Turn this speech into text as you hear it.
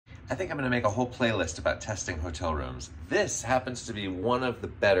I think I'm gonna make a whole playlist about testing hotel rooms. This happens to be one of the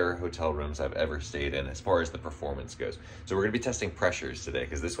better hotel rooms I've ever stayed in as far as the performance goes. So we're gonna be testing pressures today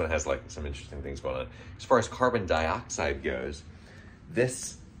because this one has like some interesting things going on. As far as carbon dioxide goes,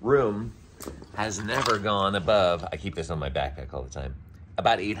 this room has never gone above, I keep this on my backpack all the time,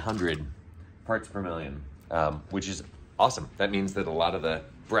 about 800 parts per million, which is awesome. That means that a lot of the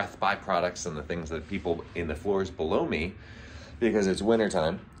breath byproducts and the things that people in the floors below me, because it's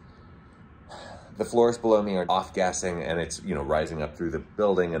wintertime, the floors below me are off-gassing and it's, you know, rising up through the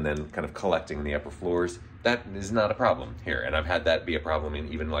building and then kind of collecting in the upper floors. That is not a problem here. And I've had that be a problem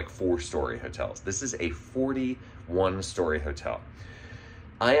in even like 4-story hotels. This is a 41-story hotel.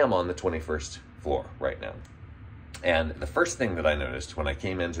 I am on the 21st floor right now. And the first thing that I noticed when I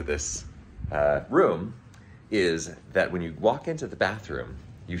came into this room is that when you walk into the bathroom,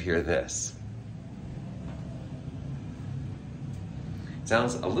 you hear this. It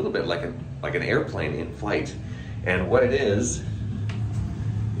sounds a little bit like an airplane in flight. And what it is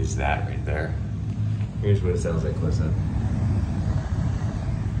that right there. Here's what it sounds like close up.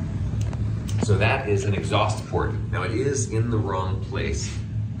 So that is an exhaust port. Now it is in the wrong place.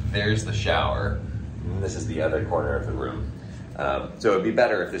 There's the shower, and this is the other corner of the room. So it'd be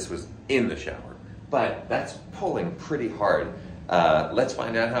better if this was in the shower, but that's pulling pretty hard. Let's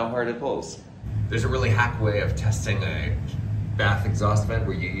find out how hard it pulls. There's a really hack way of testing a bath exhaust vent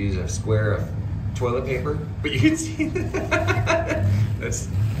where you use a square of toilet paper, but you can see that's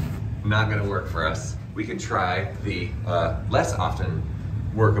not gonna work for us. We could try the less often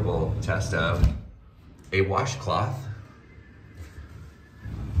workable test of a washcloth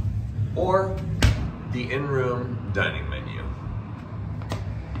or the in-room dining menu.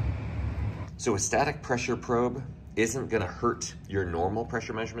 So a static pressure probe isn't gonna hurt your normal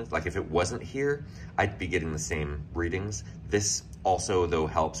pressure measurements. Like if it wasn't here, I'd be getting the same readings. This also though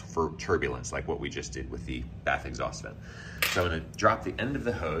helps for turbulence, like what we just did with the bath exhaust vent. So I'm gonna drop the end of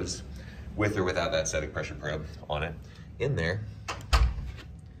the hose, with or without that static pressure probe on it, in there.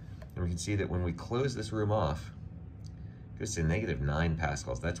 And we can see that when we close this room off, it goes to -9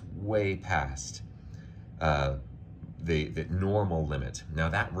 pascals. That's way past the normal limit. Now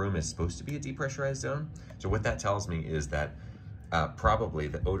that room is supposed to be a depressurized zone. So what that tells me is that probably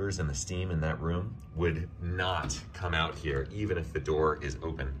the odors and the steam in that room would not come out here, even if the door is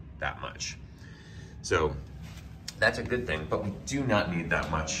open that much. So that's a good thing, but we do not need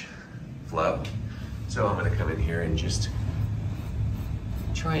that much flow. So I'm gonna come in here and just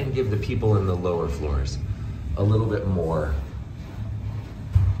try and give the people in the lower floors a little bit more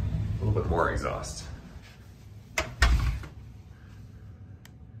exhaust.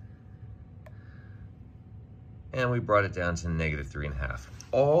 And we brought it down to -3.5.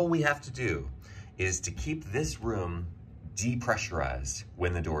 All we have to do is to keep this room depressurized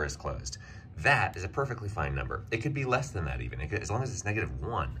when the door is closed. That is a perfectly fine number. It could be less than that even, as long as it's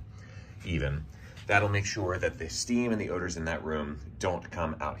 -1 even. That'll make sure that the steam and the odors in that room don't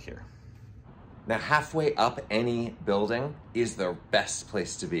come out here. Now, halfway up any building is the best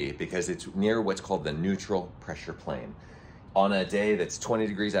place to be because it's near what's called the neutral pressure plane. On a day that's 20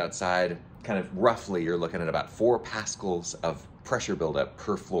 degrees outside, kind of roughly, you're looking at about 4 pascals of pressure buildup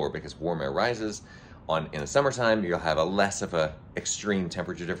per floor because warm air rises. In the summertime, you'll have a less of a extreme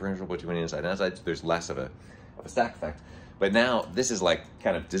temperature differential between inside and outside, so there's less of a stack effect. But now, this is like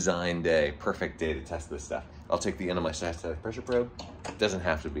kind of design day, perfect day to test this stuff. I'll take the end of my static pressure probe. It doesn't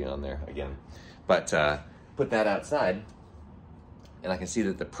have to be on there again. But put that outside, and I can see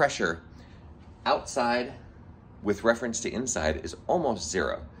that the pressure outside with reference to inside is almost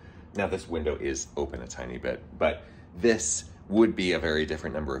 0. Now this window is open a tiny bit, but this would be a very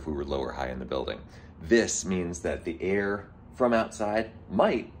different number if we were low or high in the building. This means that the air from outside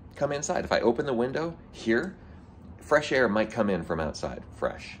might come inside. If I open the window here, fresh air might come in from outside,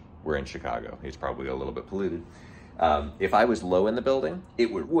 fresh. We're in Chicago, it's probably a little bit polluted. If I was low in the building,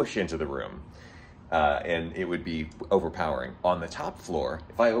 it would whoosh into the room and it would be overpowering. On the top floor,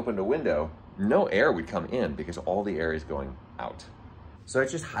 if I opened a window, no air would come in because all the air is going out. So I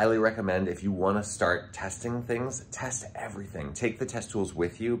just highly recommend if you want to start testing things, test everything. Take the test tools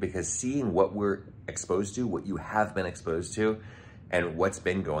with you because seeing what we're exposed to, what you have been exposed to, and what's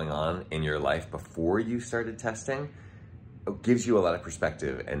been going on in your life before you started testing gives you a lot of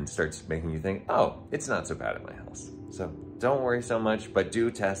perspective and starts making you think, oh, it's not so bad at my house. So don't worry so much, but do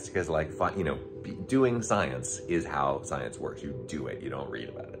test because doing science is how science works. You do it, you don't read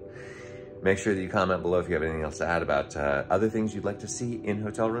about it. Make sure that you comment below if you have anything else to add about other things you'd like to see in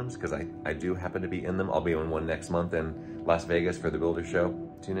hotel rooms, because I do happen to be in them. I'll be in one next month in Las Vegas for the Builder Show.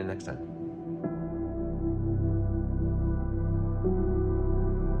 Tune in next time.